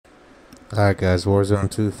Alright guys, Warzone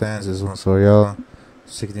 2 fans, this one's for y'all.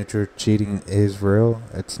 Signature cheating is real.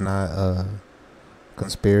 It's not a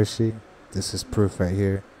conspiracy. This is proof right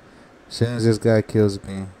here. As soon as this guy kills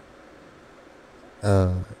me,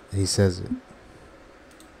 uh, he says it.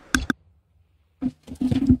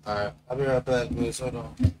 Alright, I'll be right back, boys. Hold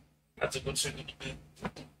on. I have to go check in a bit.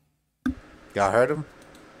 Y'all heard him?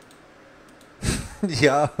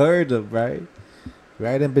 Y'all heard him, right?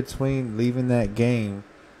 Right in between leaving that game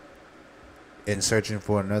and searching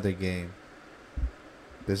for another game.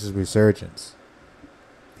 This is resurgence.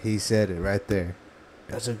 He said it right there.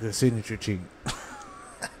 That's a good signature cheat.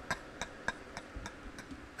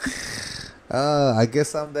 I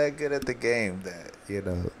guess I'm that good at the game that,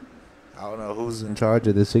 I don't know who's in charge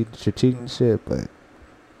of the signature cheating shit, but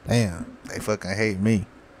damn, they fucking hate me.